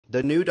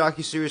The new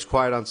docuseries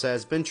Quiet on Set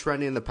has been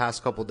trending in the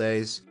past couple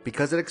days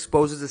because it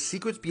exposes the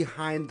secrets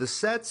behind the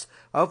sets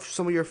of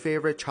some of your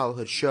favorite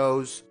childhood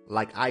shows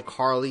like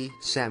iCarly,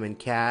 Sam and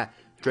Cat,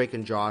 Drake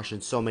and Josh,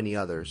 and so many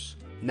others.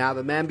 Now,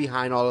 the man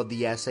behind all of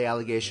the SA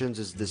allegations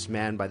is this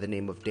man by the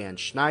name of Dan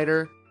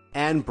Schneider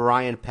and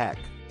Brian Peck,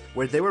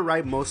 where they would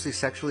write mostly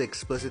sexually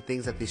explicit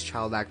things that these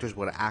child actors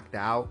would act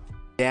out,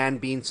 Dan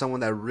being someone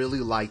that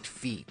really liked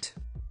feet.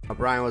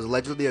 Brian was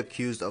allegedly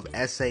accused of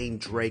SAing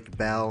Drake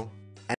Bell,